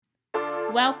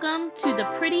Welcome to the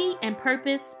Pretty and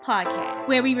Purpose podcast,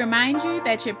 where we remind you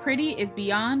that your pretty is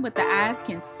beyond what the eyes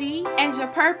can see, and your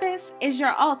purpose is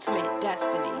your ultimate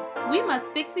destiny. We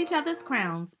must fix each other's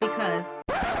crowns because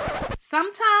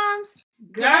sometimes,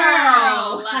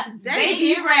 girl, they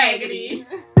get raggedy.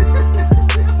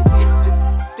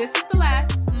 This is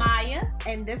Celeste, Maya,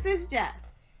 and this is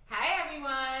Jess. Hi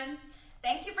everyone.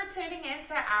 Thank you for tuning in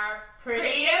to our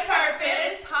Pretty and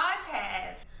Purpose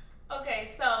podcast.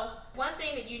 Okay, so one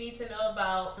thing that you need to know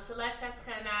about Celeste,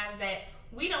 Jessica, and I is that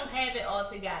we don't have it all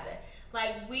together.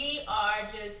 Like, we are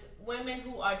just women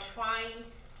who are trying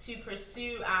to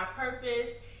pursue our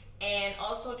purpose and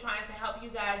also trying to help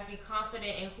you guys be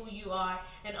confident in who you are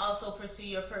and also pursue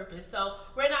your purpose. So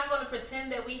we're not going to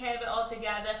pretend that we have it all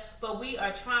together, but we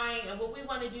are trying, and what we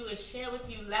want to do is share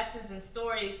with you lessons and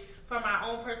stories from our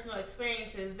own personal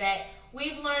experiences that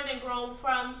we've learned and grown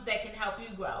from that can help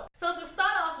you grow. So to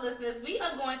start off, listeners, we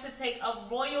are going to take a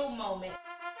royal moment.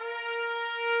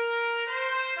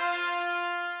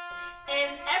 In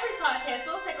every podcast,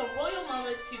 we'll take a royal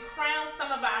moment to crown some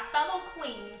of our fellow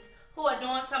queens who are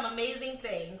doing some amazing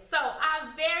things. So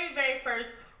our very, very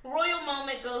first royal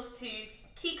moment goes to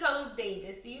Kiko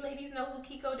Davis. Do you ladies know who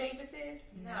Kiko Davis is?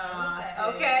 No.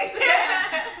 Okay.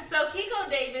 So Kiko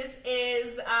Davis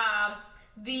is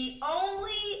the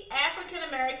only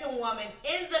African-American woman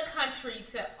in the country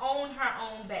to own her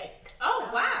own bank. Oh,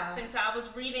 wow. And so I was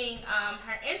reading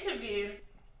her interview,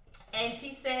 and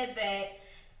she said that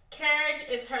courage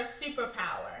is her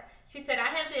superpower. She said, I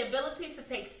have the ability to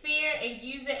take fear and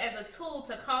use it as a tool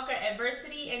to conquer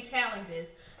adversity and challenges.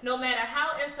 No matter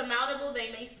how insurmountable they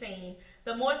may seem,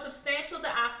 the more substantial the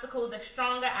obstacle, the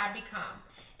stronger I become.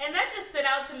 And that just stood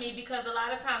out to me because a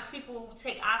lot of times people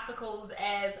take obstacles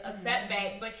as a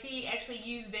setback, but she actually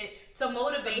used it to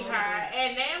motivate her.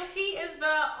 And now she is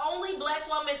the only black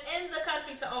woman in the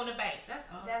country to own a bank. That's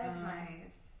awesome. That is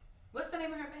nice. What's the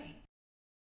name of her bank?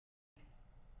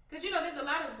 Because, there's a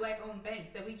lot of black-owned banks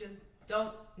that we just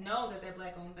don't know that they're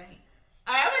black-owned banks.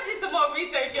 All right, I'm going to do some more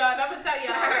research, y'all, and I'm going to tell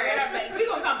y'all her bank. We're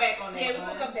going to come back on that. Yeah, we're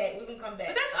going to come back.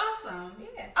 But that's awesome.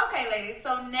 Yeah. Okay, ladies,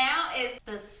 so now is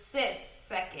the sis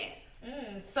second.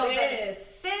 The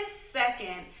sis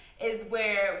second is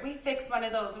where we fix one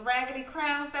of those raggedy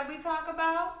crowns that we talk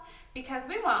about, because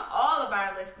we want all of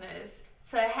our listeners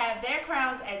to have their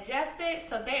crowns adjusted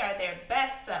so they are their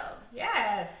best selves.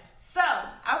 Yes. So,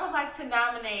 I would like to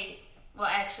nominate, well,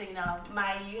 actually, no,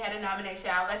 Maya, you had a nomination.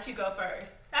 I'll let you go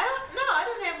first. I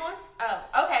didn't have one.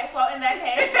 Oh, okay. Well, in that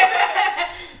case,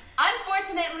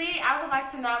 unfortunately, I would like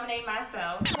to nominate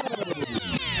myself.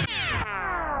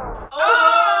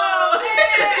 Oh!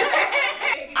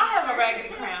 I have a raggedy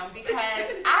crown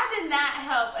because I did not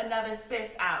help another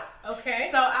sis out. Okay.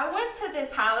 So, I went to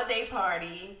this holiday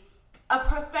party, a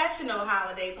professional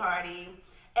holiday party,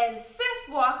 and sis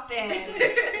walked in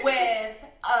with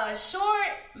a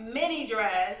short mini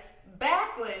dress,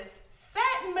 backless,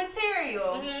 satin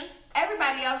material. Mm-hmm.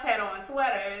 Everybody else had on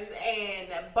sweaters and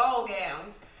ball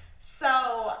gowns.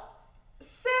 So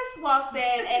sis walked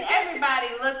in and everybody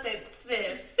looked at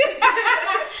sis.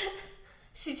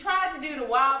 She tried to do the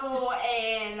wobble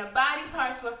and the body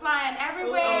parts were flying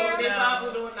everywhere. Oh, they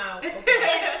wobbled on out.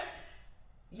 Okay.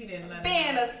 You didn't let her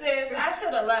Being know. a sis, I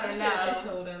should have let her know. I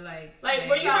told her,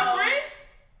 were you her friend?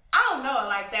 I don't know it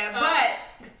like that, but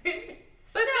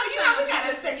still, we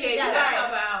gotta stick together. You gotta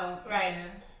help out. Right. Yeah.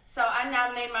 So I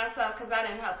nominate myself because I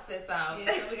didn't help sis out.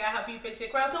 Yeah, so we gotta help you fix your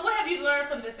crown. So what have you learned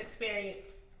from this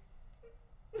experience?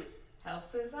 Help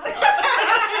sis out.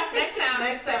 Next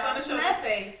time on the show,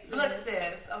 say, look,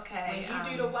 sis, okay. When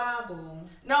you do the wobble.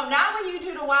 No, not when you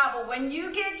do the wobble. When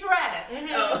you get dressed,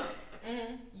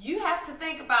 you have to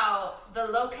think about the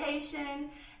location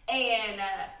and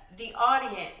the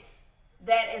audience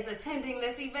that is attending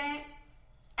this event.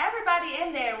 Everybody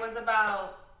in there was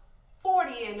about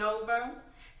 40 and over.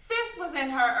 Sis was in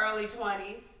her early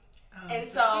 20s. And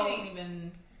so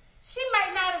she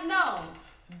might not have known,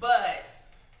 but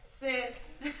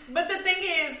sis. But the thing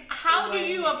is, how do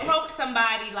you approach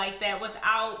somebody like that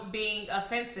without being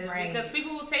offensive? Right. Because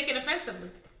people will take it offensively.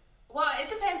 Well, it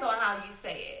depends on how you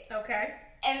say it. Okay.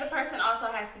 And the person also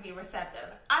has to be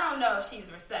receptive. I don't know if she's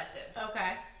receptive.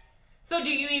 Okay. So do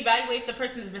you evaluate if the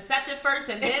person is receptive first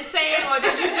and then say it? Or do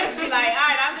you just be like, all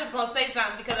right, I'm just going to say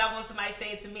something because I want somebody to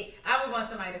say it to me? I would want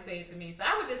somebody to say it to me. So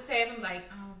I would just tell them, like,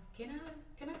 can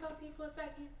I talk to you for a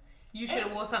second? You should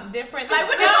have worn something different. Like,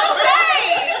 what you going to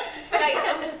say? Like,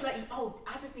 I'm just letting,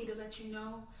 I just need to let you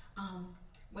know,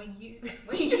 when you.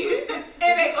 It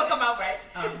ain't going to come out right.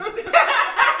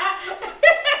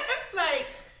 Like,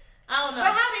 I don't know.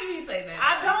 But how do you say that?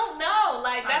 I don't know.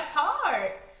 Like, that's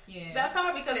hard. Yeah. That's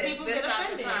hard because Sis, people this get not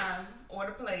offended. the time or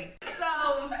the place.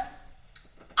 So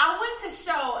I went to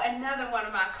show another one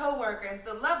of my coworkers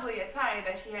the lovely attire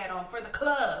that she had on for the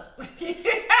club.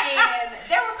 And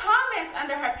there were comments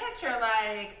under her picture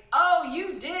like, "Oh,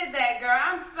 you did that, girl.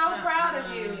 I'm so proud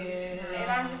of you." Yeah.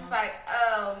 And I'm just like,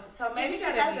 "Oh, so maybe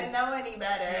she doesn't know any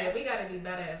better." Yeah, we gotta do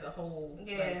better as a whole.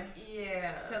 Yeah.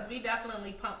 Yeah. Because we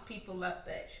definitely pump people up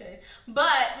that shit.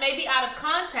 But maybe out of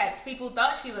context, people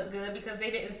thought she looked good because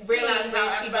they didn't see Realize how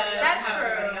where she was, everybody That's how true.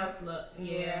 everybody else looked.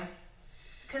 Yeah.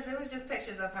 Because it was just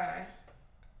pictures of her.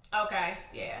 Okay,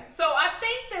 yeah. So I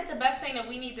think that the best thing that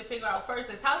we need to figure out first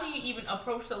is how do you even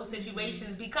approach those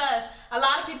situations? Because a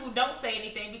lot of people don't say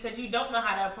anything because you don't know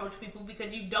how to approach people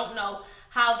because you don't know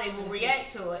how they will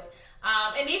react to it.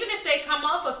 And even if they come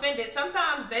off offended,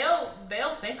 sometimes they'll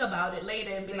think about it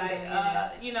later and be Later, like,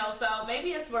 yeah. you know, so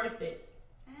maybe it's worth it.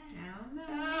 I don't know.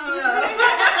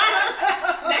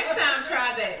 Next time,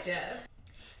 try that, Jess.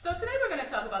 So today we're going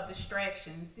to talk about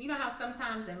distractions. You know how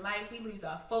sometimes in life we lose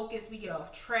our focus, we get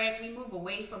off track, we move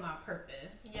away from our purpose.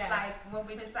 Yeah. Like when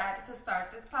we decided to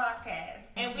start this podcast.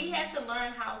 And we have to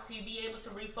learn how to be able to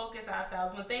refocus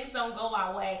ourselves. When things don't go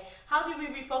our way, how do we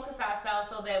refocus ourselves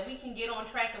so that we can get on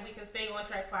track and we can stay on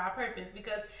track for our purpose?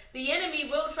 Because the enemy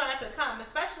will try to come,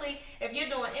 especially if you're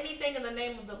doing anything in the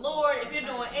name of the Lord, if you're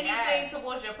doing anything Yes.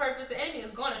 towards your purpose, the enemy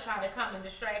is going to try to come and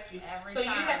distract you. Every so you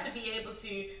time. have to be able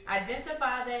to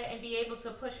identify that and be able to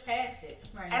push past it.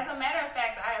 Right. As a matter of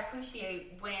fact, I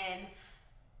appreciate when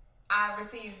I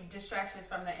receive distractions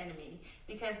from the enemy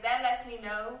because that lets me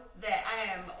know that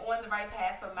I am on the right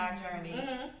path for my journey.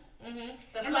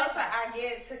 The closer I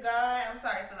get to God, I'm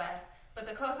sorry, Celeste, but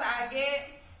the closer I get,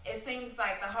 it seems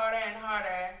like the harder and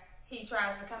harder he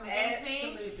tries to come against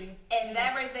me. Absolutely. And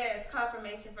that right there is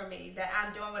confirmation for me that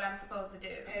I'm doing what I'm supposed to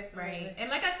do. Absolutely. Right. And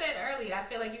like I said earlier, I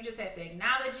feel like you just have to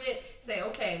acknowledge it, say,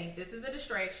 okay, this is a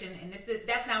distraction, and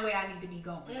that's not where I need to be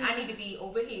going. I need to be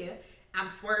over here. I'm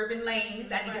swerving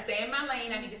lanes. I need to stay in my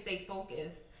lane. I need to stay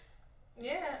focused.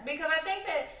 Yeah, because I think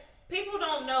that people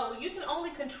don't know you can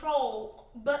only control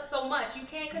but so much. You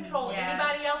can't control Yes.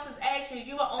 anybody else's actions.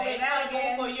 You are only Say that accountable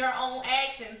again. for your own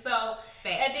actions. So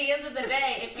Facts. at the end of the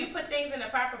day, if you put things in a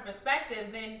proper perspective,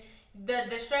 then the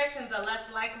distractions are less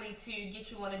likely to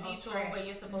get you on a detour track. where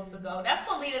you're supposed to go. That's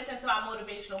going to lead us into our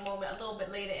motivational moment a little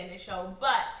bit later in the show.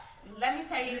 But, Let me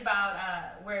tell you about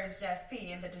Where's Jess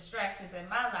P and the distractions in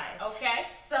my life. okay.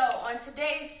 So on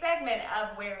today's segment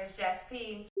of Where is Jess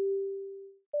P,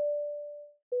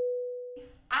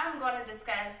 I'm going to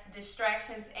discuss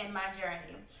distractions in my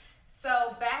journey.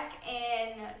 So back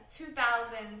in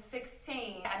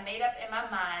 2016, I made up in my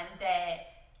mind that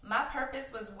my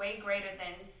purpose was way greater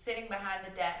than sitting behind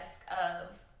the desk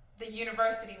of the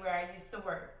university where I used to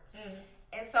work.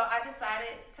 And so I decided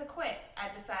to quit. I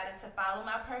decided to follow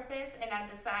my purpose, and I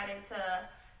decided to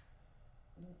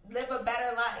live a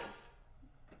better life,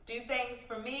 do things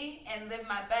for me, and live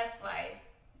my best life,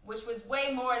 which was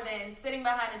way more than sitting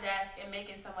behind a desk and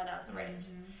making someone else rich.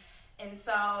 And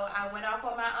so I went off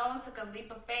on my own, took a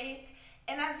leap of faith,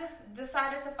 and I just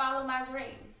decided to follow my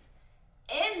dreams.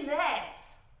 In that,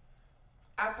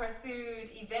 I pursued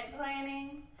event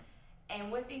planning. And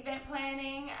with event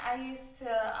planning, I used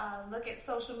to look at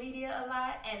social media a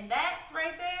lot. And that's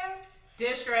right there.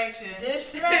 Distraction.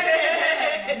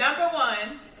 Distraction. Number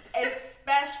one.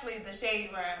 Especially the Shade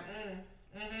Room.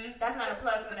 That's not a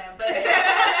plug for them, but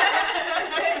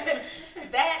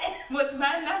that was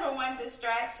my number one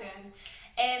distraction.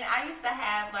 And I used to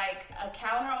have like a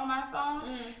counter on my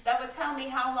phone that would tell me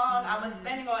how long I was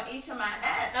spending on each of my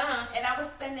apps. And I was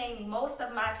spending most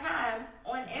of my time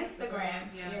on Instagram.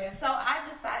 Yeah. So I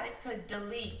decided to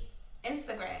delete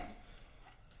Instagram.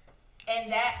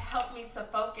 And that helped me to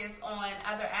focus on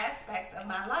other aspects of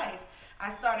my life. I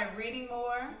started reading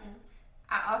more.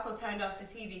 I also turned off the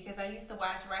TV because I used to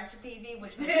watch Ratchet TV,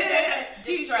 which was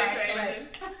distraction.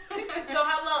 So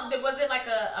how long, was it like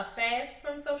a fast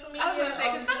from social media? I was going to say,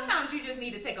 or- because sometimes you just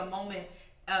need to take a moment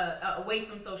away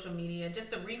from social media just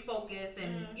to refocus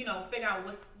and, you know, figure out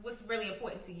what's really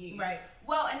important to you. Right.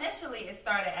 Well, initially it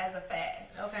started as a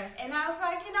fast. Okay. And I was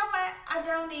like, you know what? I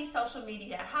don't need social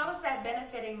media. How is that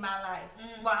benefiting my life?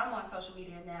 Well, I'm on social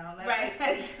media now. Like, Right.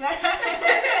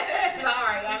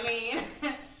 Sorry, I mean.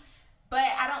 But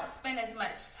I don't spend as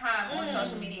much time on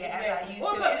social media as I used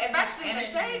Well, to, look, especially and the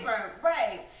Shade Room.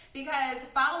 Right. Because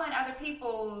following other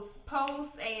people's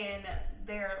posts and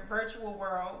their virtual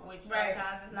world, which Right.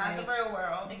 sometimes is not the Right. real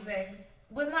world, Exactly.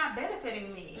 was not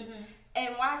benefiting me.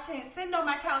 And sitting on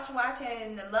my couch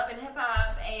watching the Love and Hip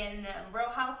Hop and Real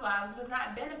Housewives was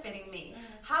not benefiting me.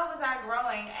 How was I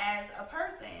growing as a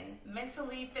person,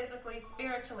 mentally, physically,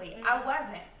 spiritually? I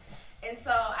wasn't. And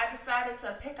so I decided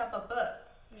to pick up a book.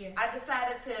 I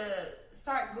decided to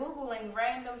start Googling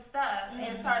random stuff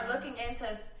and start looking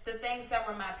into the things that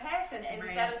were my passion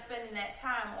instead of spending that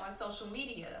time on social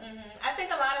media. I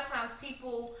think a lot of times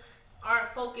people aren't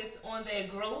focused on their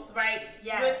growth, right?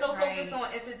 Yes, we're so focused on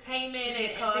entertainment and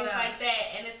things like that,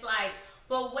 and it's like,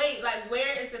 but wait, like,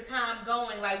 where is the time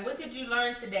going? Like, what did you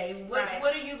learn today?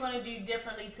 What are you going to do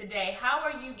differently today? How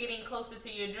are you getting closer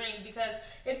to your dreams? Because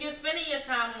if you're spending your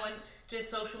time on just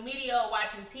social media or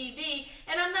watching TV,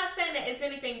 and I'm not saying that it's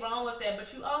anything wrong with that,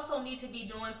 but you also need to be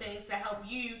doing things to help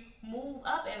you move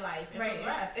up in life and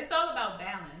progress. It's all about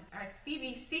balance. Our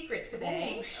CV secret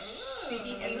today.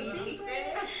 CV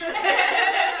secret.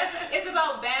 It's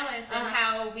about balance and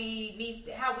how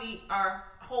we are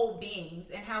whole beings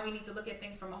and how we need to look at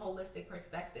things from a holistic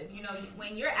perspective. You know,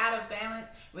 when you're out of balance,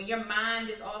 when your mind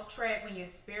is off track, when your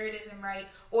spirit isn't right,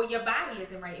 or your body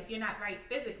isn't right, if you're not right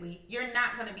physically, you're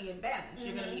not going to be in balance.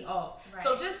 You're going to be off. Right.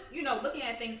 So just, looking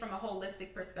at things from a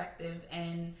holistic perspective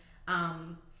and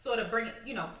sort of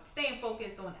staying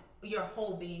focused on your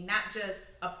whole being, not just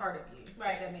a part of you.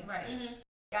 Right. If that makes sense.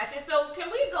 Gotcha. So can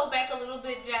we go back a little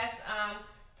bit, Jess?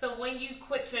 So when you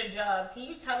quit your job, can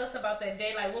you tell us about that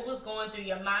day? Like, what was going through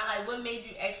your mind? Like, what made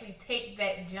you actually take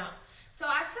that jump? So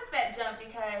I took that jump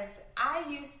because I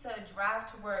used to drive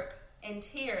to work in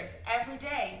tears every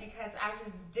day because I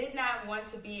just did not want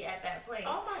to be at that place.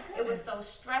 Oh my goodness. It was so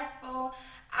stressful.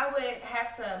 I would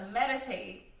have to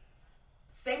meditate,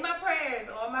 say my prayers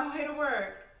on my way to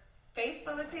work, face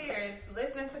full of tears,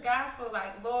 listening to gospel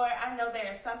like, Lord, I know there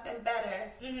is something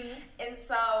better. And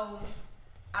so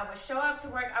I would show up to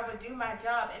work, I would do my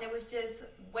job, and it was just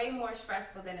way more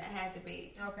stressful than it had to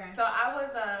be. Okay. So I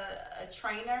was a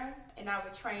trainer, and I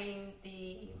would train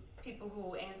the people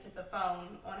who answered the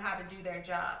phone on how to do their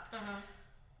job.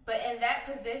 But in that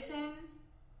position,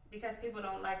 because people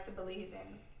don't like to believe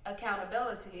in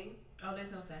accountability. Oh,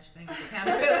 there's no such thing as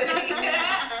accountability.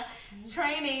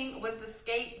 Training was the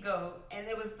scapegoat, and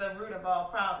it was the root of all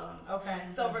problems. Okay.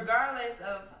 So regardless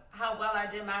of how well I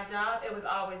did my job, it was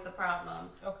always the problem.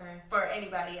 Okay. For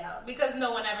anybody else. Because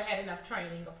no one ever had enough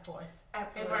training, of course.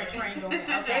 Absolutely. They weren't trained on it.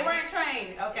 Okay. They weren't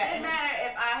trained. Okay. It didn't matter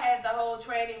if I had the whole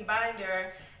training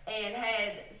binder and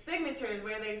had signatures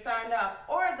where they signed off,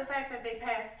 or the fact that they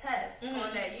passed tests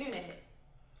on that unit.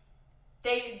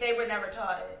 They were never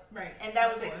taught it. Right. And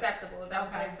that was acceptable. That was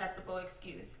an acceptable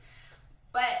excuse.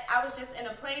 But I was just in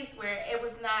a place where it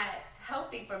was not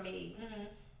healthy for me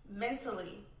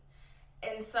mentally.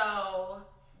 And so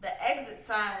the exit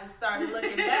sign started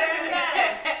looking better and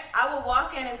better. I would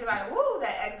walk in and be like, woo,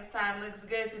 that exit sign looks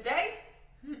good today.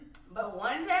 But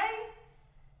one day,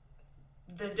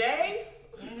 the day,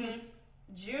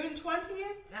 June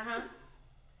 20th,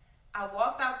 I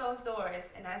walked out those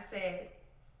doors and I said,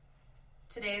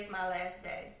 today is my last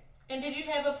day. And did you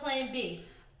have a plan B?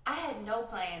 I had no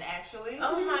plan, actually.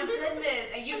 Oh my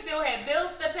goodness. And you still had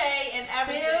bills to pay and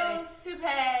everything. Bills to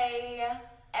pay,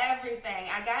 everything.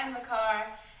 I got in the car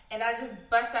and I just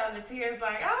bust out into tears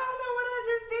like, I don't know what I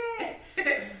just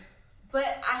did.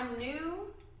 But I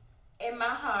knew in my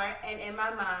heart and in my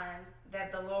mind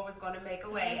that the Lord was going to make a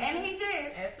way. And He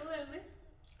did. Absolutely.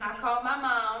 I called my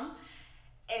mom,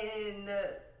 and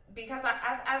because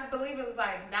I believe it was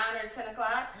like 9 or 10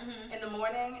 o'clock in the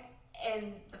morning,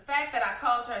 and the fact that I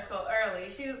called her so early,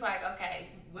 she was like, okay,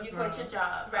 you quit your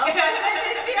job. Right.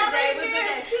 Today was the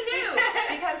day. She knew,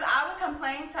 because I would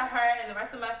complain to her and the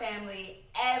rest of my family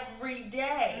every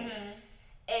day.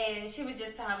 And she would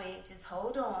just tell me, just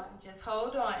hold on.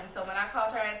 And so when I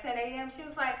called her at 10 a.m., she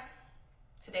was like,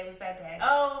 today was that day.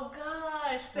 Oh,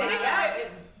 gosh. So, yeah.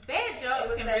 Bad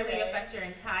jobs can really affect your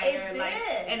entire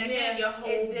life. And again, your whole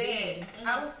being.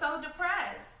 I was so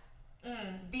depressed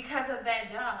because of that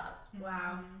job.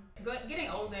 Wow. Getting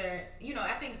older,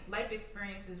 I think life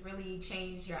experiences really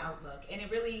change your outlook, and it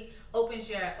really opens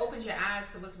your eyes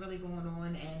to what's really going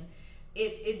on, and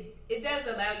it does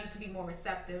allow you to be more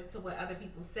receptive to what other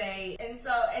people say. And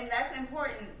that's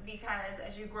important, because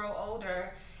as you grow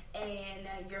older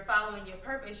and you're following your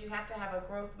purpose, you have to have a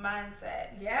growth mindset.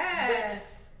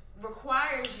 Yes. Which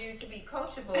requires you to be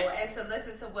coachable and to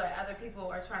listen to what other people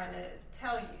are trying to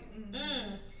tell you.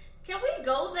 Can we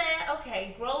go there?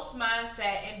 Okay, growth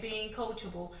mindset and being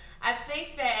coachable. I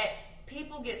think that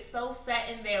people get so set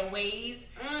in their ways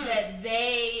that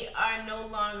they are no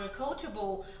longer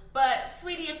coachable. But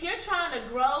sweetie, if you're trying to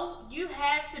grow, you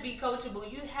have to be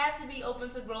coachable. You have to be open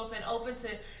to growth and open to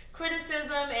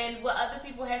criticism and what other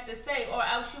people have to say, or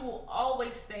else you will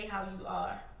always stay how you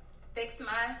are. Fixed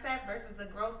mindset versus a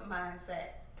growth mindset.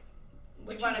 You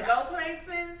What want to you go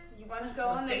places? You want to go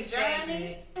Or on stay this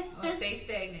journey? stagnant. Or stay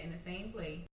stagnant in the same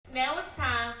place. Now it's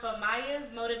time for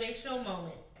Maya's motivational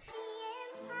moment.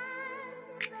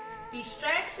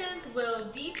 Distractions will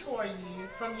detour you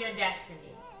from your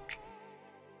destiny.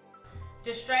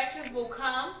 Distractions will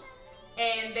come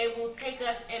and they will take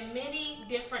us in many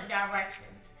different directions.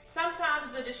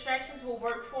 Sometimes the distractions will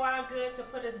work for our good to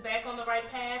put us back on the right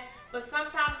path, but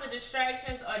sometimes the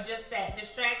distractions are just that,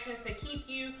 distractions to keep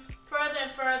you further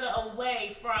and further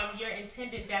away from your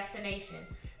intended destination.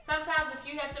 Sometimes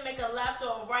if you have to make a left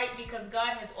or a right because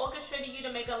God has orchestrated you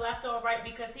to make a left or a right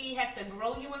because he has to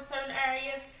grow you in certain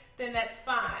areas, then that's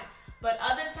fine. But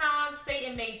other times,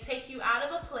 Satan may take you out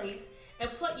of a place and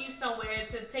put you somewhere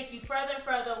to take you further and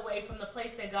further away from the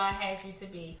place that God has you to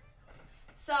be.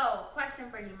 So, question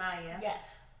for you, Maya. Yes.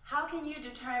 How can you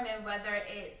determine whether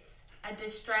it's a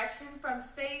distraction from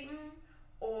Satan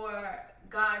or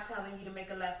God telling you to make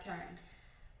a left turn?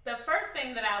 The first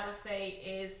thing that I would say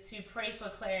is to pray for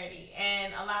clarity.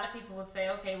 And a lot of people will say,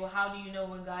 okay, well, how do you know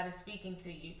when God is speaking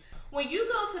to you? When you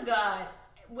go to God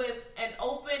with an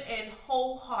open and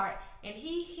whole heart and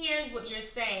he hears what you're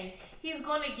saying, he's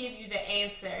going to give you the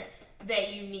answer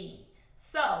that you need.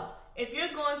 So if you're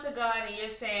going to God and you're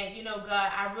saying, you know,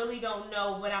 God, I really don't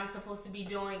know what I'm supposed to be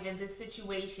doing in this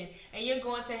situation, and you're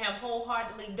going to him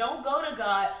wholeheartedly, don't go to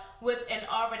God with an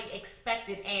already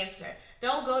expected answer.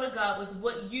 Don't go to God with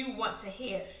what you want to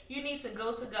hear. You need to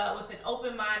go to God with an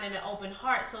open mind and an open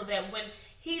heart so that when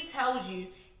he tells you,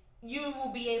 you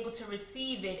will be able to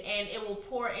receive it and it will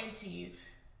pour into you.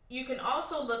 You can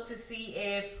also look to see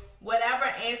if whatever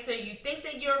answer you think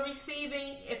that you're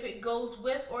receiving, if it goes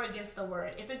with or against the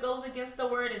word. If it goes against the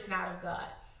word, it's not of God,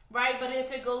 right? But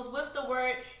if it goes with the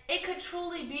word, it could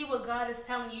truly be what God is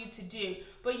telling you to do.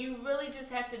 But you really just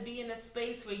have to be in a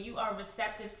space where you are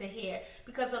receptive to hear.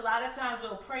 Because a lot of times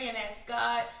we'll pray and ask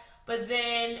God, but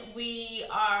then we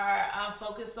are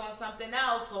focused on something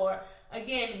else, or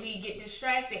again, we get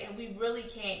distracted and we really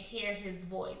can't hear his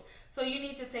voice. So you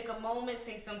need to take a moment,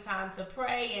 take some time to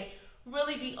pray and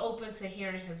really be open to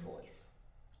hearing his voice.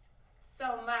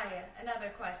 So Maya, another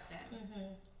question.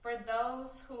 Mm-hmm. For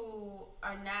those who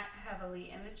are not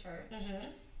heavily in the church, Mm-hmm.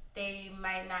 they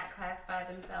might not classify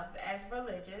themselves as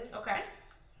religious. Okay.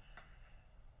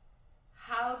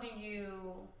 How do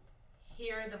you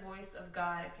hear the voice of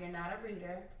God if you're not a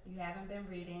reader, you haven't been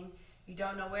reading, you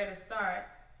don't know where to start,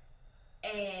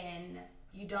 and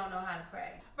you don't know how to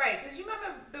pray? Right, because you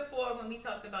remember before when we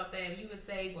talked about that, you would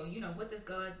say, well, you know, what is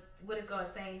God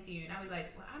saying to you? And I was like,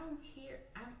 well, I don't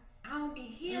be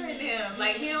hearing him.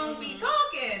 Like, he don't be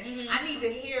talking. I need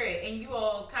to hear it. And you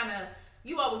all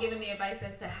were giving me advice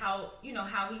as to how, you know,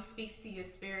 how he speaks to your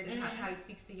spirit and how he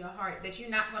speaks to your heart, that you're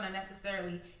not going to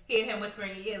necessarily hear him whisper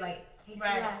in your ear like, hey,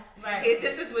 Celeste, right.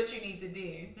 This is what you need to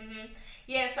do. Mm-hmm.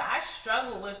 Yeah, so I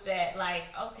struggled with that. Like,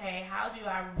 okay, how do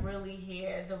I really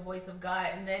hear the voice of God?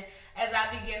 And then as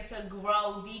I began to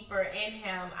grow deeper in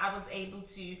him, I was able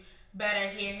to better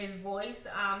hear his voice.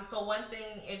 So one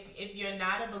thing, if you're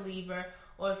not a believer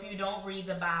or if you don't read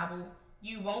the Bible,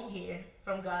 you won't hear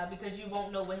from God because you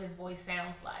won't know what his voice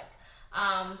sounds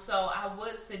like. So I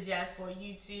would suggest for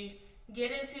you to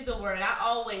get into the word. I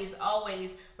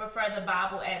always refer the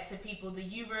Bible app to people, the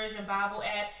YouVersion Bible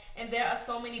app, and there are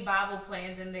so many Bible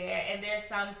plans in there, and there's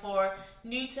some for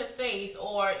new to faith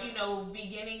or, you know,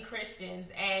 beginning Christians,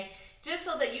 and just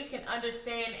so that you can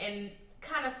understand and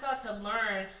kind of start to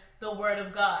learn the word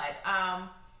of God.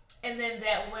 And then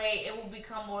that way it will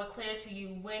become more clear to you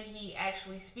when he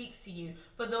actually speaks to you.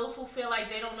 For those who feel like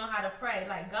they don't know how to pray,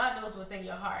 like God knows what's in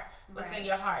your heart. What's in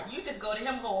your heart. You just go to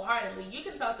him wholeheartedly. You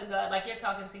can talk to God like you're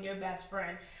talking to your best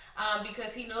friend,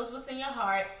 because he knows what's in your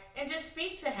heart, and just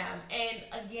speak to him.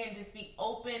 And again, just be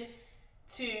open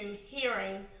to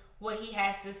hearing what he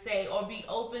has to say, or be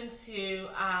open to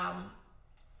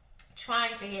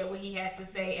trying to hear what he has to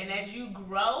say. And as you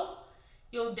grow,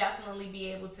 you'll definitely be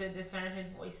able to discern his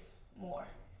voice more.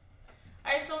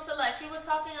 All right, so Celeste, you were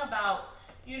talking about,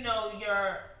 you know,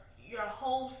 your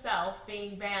whole self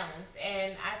being balanced,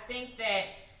 and I think that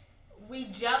we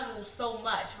juggle so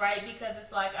much, right? Because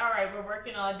it's like, all right, we're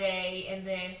working all day, and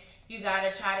then you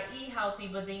gotta try to eat healthy,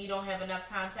 but then you don't have enough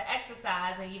time to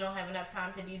exercise, and you don't have enough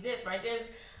time to do this, right? There's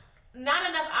not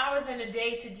enough hours in a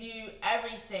day to do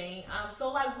everything.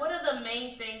 So like, what are the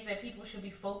main things that people should be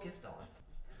focused on?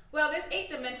 Well, there's 8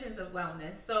 dimensions of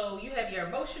wellness. So you have your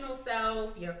emotional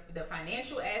self, the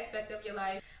financial aspect of your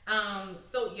life,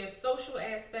 so your social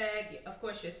aspect, of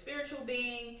course, your spiritual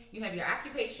being. You have your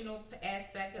occupational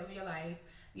aspect of your life,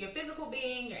 your physical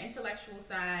being, your intellectual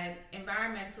side,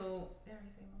 environmental. Did I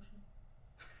say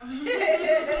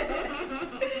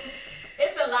emotional?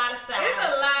 It's a lot of sides. It's a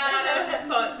lot of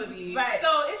parts of you. Right.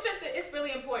 So it's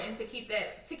really important to keep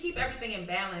everything in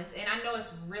balance. And I know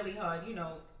it's really hard. You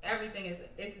know, everything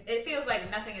it feels like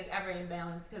nothing is ever in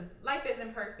balance because life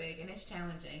isn't perfect and it's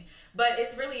challenging. But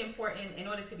it's really important in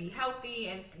order to be healthy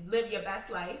and live your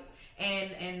best life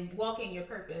and walk in your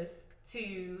purpose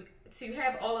to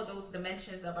have all of those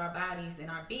dimensions of our bodies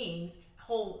and our beings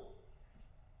whole.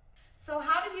 So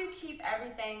how do you keep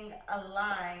everything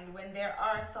aligned when there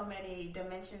are so many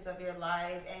dimensions of your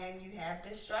life and you have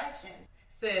distraction?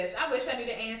 Sis, I wish I knew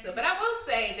the answer, but I will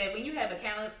say that when you have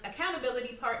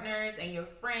accountability partners and your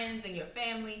friends and your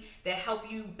family that help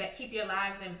you keep your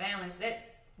lives in balance,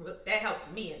 that helps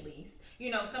me at least.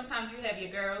 You know, sometimes you have your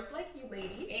girls, like you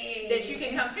ladies, that you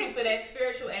can come to for that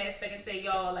spiritual aspect and say,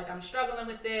 y'all, like, I'm struggling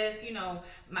with this, you know,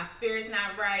 my spirit's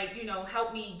not right, you know,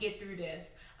 help me get through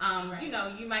this. Right. You know,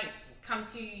 you might come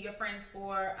to your friends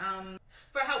for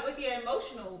help with your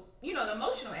emotional, you know, the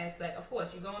emotional aspect. Of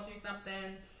course, you're going through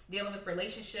something, dealing with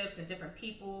relationships and different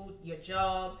people, your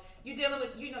job. You're dealing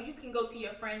with, you know, you can go to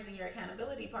your friends and your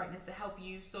accountability partners to help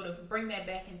you sort of bring that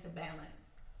back into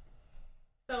balance.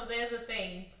 So there's a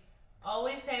thing.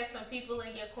 Always have some people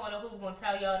in your corner who's going to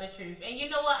tell y'all the truth. And you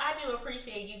know what? I do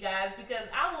appreciate you guys because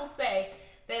I will say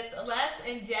that Celeste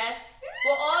and Jess,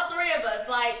 well, all 3 of us,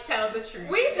 like, tell the truth.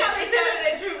 We tell each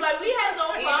other the truth. Like, we have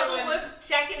no problem with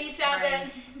checking each other.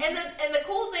 Right. And the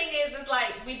cool thing is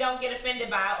like we don't get offended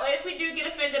by it. Or if we do get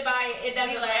offended by it, it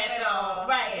doesn't last long.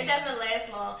 Right. Yeah. It doesn't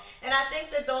last long. And I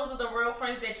think that those are the real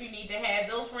friends that you need to have.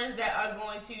 Those friends that are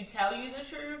going to tell you the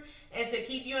truth and to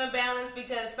keep you in balance,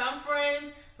 because some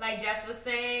friends, like Jess was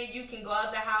saying, you can go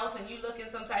out the house and you look in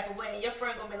some type of way and your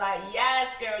friend gonna be like, yes,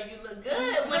 girl, you look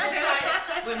good. When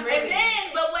it's like, really, and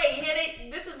then, but wait,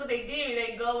 this is what they do.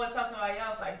 They go and tell somebody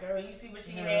else, like, girl, you see what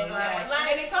she had on. Right. Like, and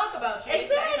then they talk about you.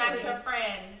 Exactly. That's not your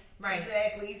friend. Right.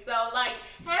 Exactly. So, like,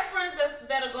 have friends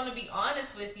that are going to be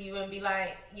honest with you and be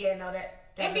like, yeah, no, that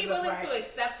and be willing to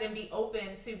accept and be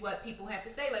open to what people have to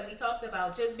say. Like we talked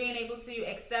about, just being able to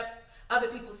accept other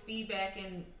people's feedback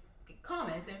and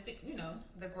comments and, you know,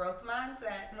 the growth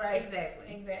mindset. Right.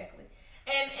 Exactly.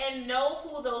 And know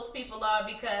who those people are,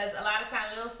 because a lot of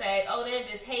times they'll say, oh, they're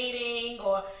just hating,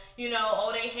 or, you know,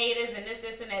 oh, they haters and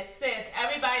this and that. Sis,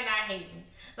 everybody not hating.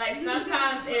 Like,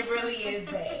 sometimes it really is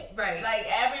bad. Right. Like,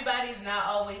 everybody's not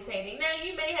always hating. Now,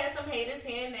 you may have some haters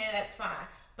here and there, that's fine.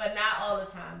 But not all the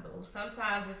time, boo.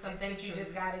 Sometimes it's something that you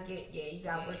just gotta you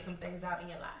gotta work some things out in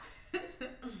your life.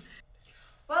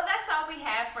 Well, that's all we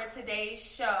have for today's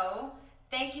show.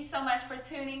 Thank you so much for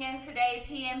tuning in today,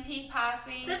 PMP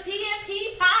Posse. The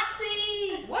PMP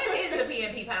Posse! What is the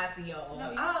PMP Posse,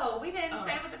 y'all? We didn't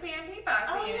say what the PMP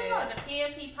Posse is. Yeah, the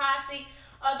PMP Posse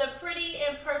are the pretty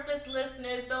and purpose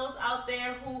listeners, those out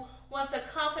there who want to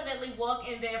confidently walk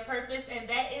in their purpose, and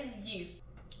that is you.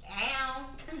 Ow.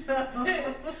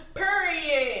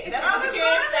 Period. That's I what was the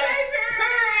kids say.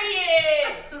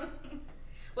 Period.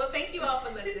 Well, thank you all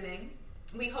for listening.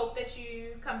 We hope that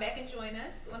you come back and join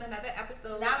us on another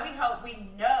episode. Now we hope, we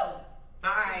know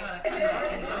that you're going to come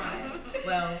back and join us.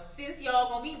 Well, since y'all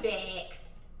going to be back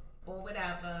or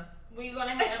whatever, we're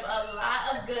going to have a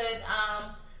lot of good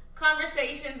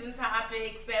conversations and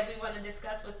topics that we want to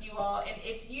discuss with you all. And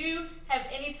if you have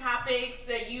any topics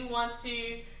that you want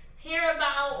to hear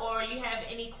about, or you have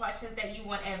any questions that you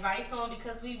want advice on,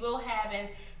 because we will have an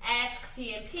Ask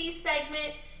PMP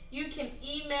segment, you can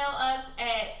email us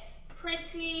at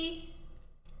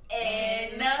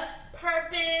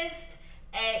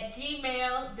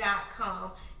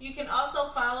prettyandpurposed@gmail.com. You can also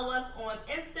follow us on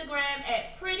Instagram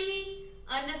at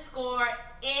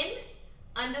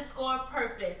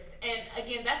pretty_n_purposed. And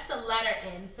again, that's the letter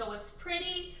N. So it's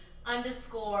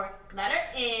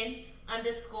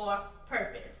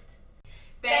pretty_N_purposed.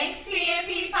 Thanks,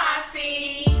 PMP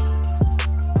Posse.